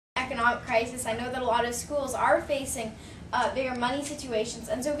economic crisis, I know that a lot of schools are facing bigger money situations,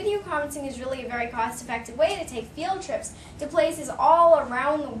 and so video conferencing is really a very cost-effective way to take field trips to places all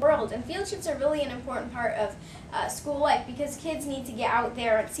around the world. And field trips are really an important part of school life because kids need to get out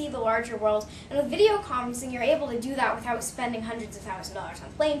there and see the larger world. And with video conferencing, you're able to do that without spending hundreds of thousands of dollars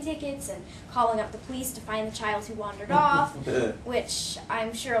on plane tickets and calling up the police to find the child who wandered off, which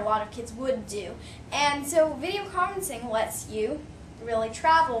I'm sure a lot of kids would do. And so video conferencing lets you really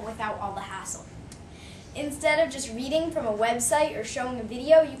travel without all the hassle. Instead of just reading from a website or showing a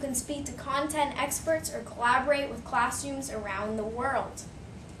video, you can speak to content experts or collaborate with classrooms around the world.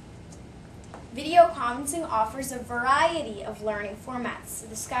 Video conferencing offers a variety of learning formats, so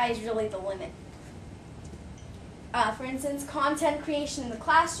the sky is really the limit. For instance, content creation in the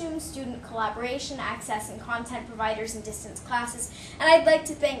classroom, student collaboration, accessing content providers in distance classes. And I'd like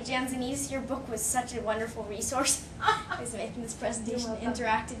to thank Janzanese. Your book was such a wonderful resource. I was making this presentation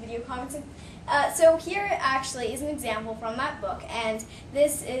interactive video conferencing. So here actually is an example from that book, and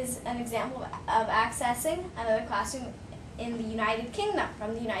this is an example of accessing another classroom in the United Kingdom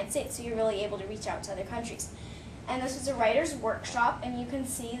from the United States, so you're really able to reach out to other countries. And this is a writer's workshop, and you can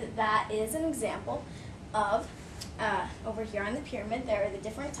see that that is an example of over here on the pyramid, there are the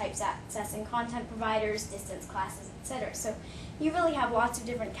different types accessing content providers, distance classes, etc. So you really have lots of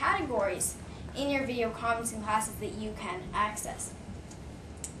different categories in your video conferencing classes that you can access.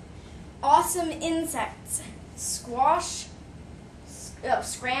 Awesome insects. Squash,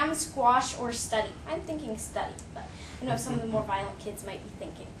 scram, squash, or study. I'm thinking study, but I know some of the more violent kids might be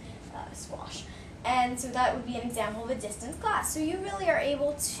thinking squash. And so that would be an example of a distance class. So you really are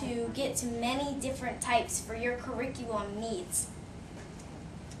able to get to many different types for your curriculum needs.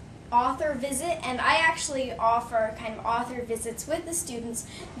 Author visit, and I actually offer kind of author visits with the students.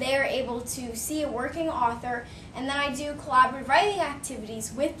 They are able to see a working author, and then I do collaborative writing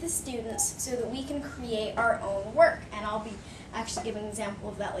activities with the students so that we can create our own work. And I'll be actually giving an example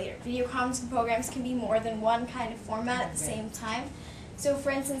of that later. Video conferencing programs can be more than one kind of format at the same time. So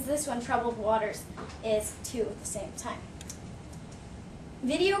for instance, this one, Troubled Waters, is 2 at the same time.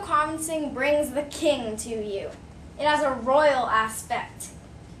 Video conferencing brings the king to you. It has a royal aspect.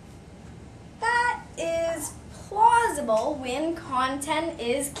 That is plausible when content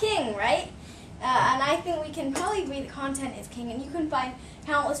is king, right? And I think we can probably agree that content is king, and you can find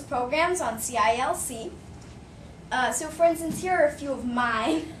countless programs on CILC. So for instance, here are a few of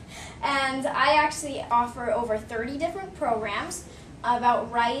mine, and I actually offer over 30 different programs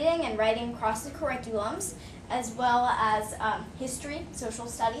about writing and writing across the curriculums, as well as history, social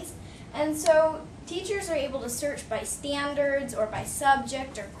studies. And so teachers are able to search by standards or by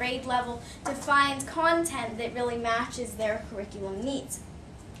subject or grade level to find content that really matches their curriculum needs.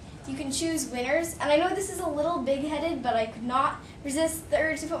 You can choose winners, and I know this is a little big-headed, but I could not resist the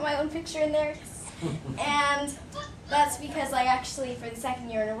urge to put my own picture in there. And that's because I actually, for the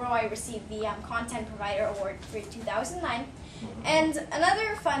second year in a row, I received the Content Provider Award for 2009. And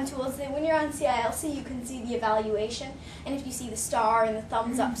another fun tool is that when you're on CILC, you can see the evaluation, and if you see the star and the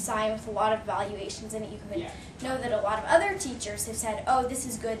thumbs up sign with a lot of evaluations in it, you can know that a lot of other teachers have said, oh, this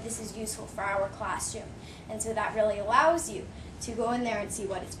is good, this is useful for our classroom. And so that really allows you to go in there and see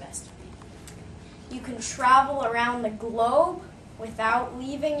what is best for you. You can travel around the globe without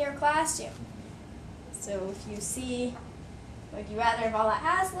leaving your classroom. So if you see, would you rather have all that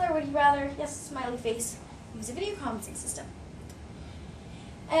hassle, or would you rather, yes, smiley face, use a video conferencing system?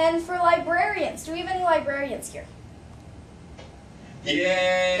 And for librarians, do we have any librarians here?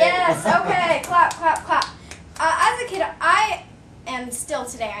 Yay! Yes, okay, clap, clap, clap. As a kid, and still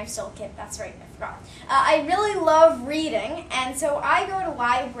today, I'm still a kid, that's right, I forgot. I really love reading, and so I go to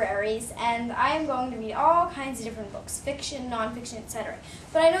libraries, and I am going to read all kinds of different books, fiction, nonfiction, etc.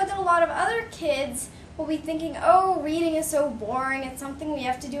 But I know that a lot of other kids will be thinking, oh, reading is so boring, it's something we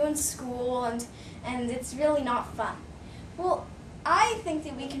have to do in school, and it's really not fun. Well, I think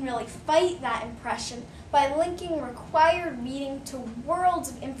that we can really fight that impression by linking required reading to worlds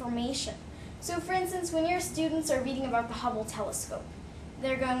of information. So for instance, when your students are reading about the Hubble telescope,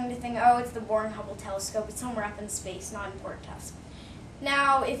 they're going to think, oh, it's the boring Hubble telescope, it's somewhere up in space, not important to us.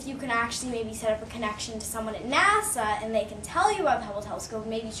 Now, if you can actually maybe set up a connection to someone at NASA and they can tell you about the Hubble telescope,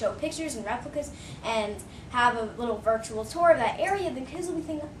 maybe show pictures and replicas and have a little virtual tour of that area, the kids will be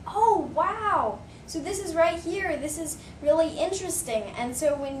thinking, oh, wow, so this is right here, this is really interesting. And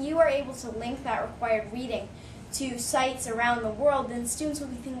so when you are able to link that required reading to sites around the world, then students will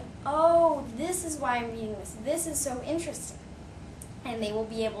be thinking, oh, this is why I'm reading this is so interesting. And they will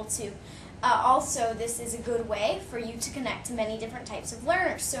be able to also, this is a good way for you to connect to many different types of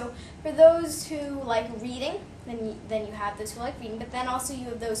learners. So for those who like reading Then you have those who like reading, but then also you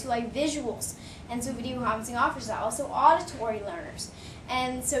have those who like visuals. And so video conferencing offers that. Also auditory learners.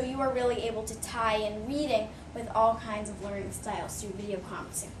 And so you are really able to tie in reading with all kinds of learning styles through video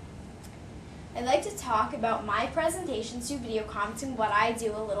conferencing. I'd like to talk about my presentations through video conferencing, what I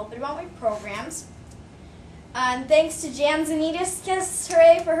do, a little bit about my programs. And thanks to Jan Zanidis,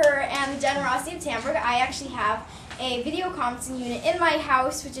 hooray for her, and the generosity of Tandberg, I actually have a video conferencing unit in my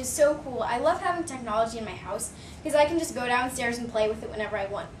house, which is so cool. I love having technology in my house because I can just go downstairs and play with it whenever I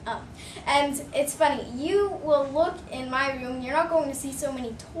want. And it's funny, you will look in my room, you're not going to see so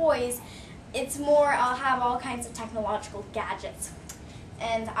many toys. It's more, I'll have all kinds of technological gadgets.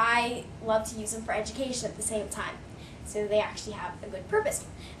 And I love to use them for education at the same time. So they actually have a good purpose.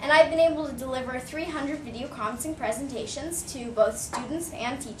 And I've been able to deliver 300 video conferencing presentations to both students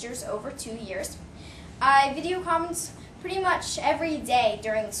and teachers over 2 years. I video conference pretty much every day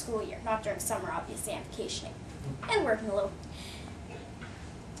during the school year, not during summer, obviously, I'm vacationing and working a little.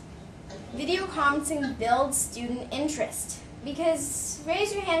 Video conferencing builds student interest. Because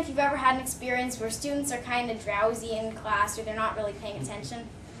raise your hand if you've ever had an experience where students are kind of drowsy in class or they're not really paying attention.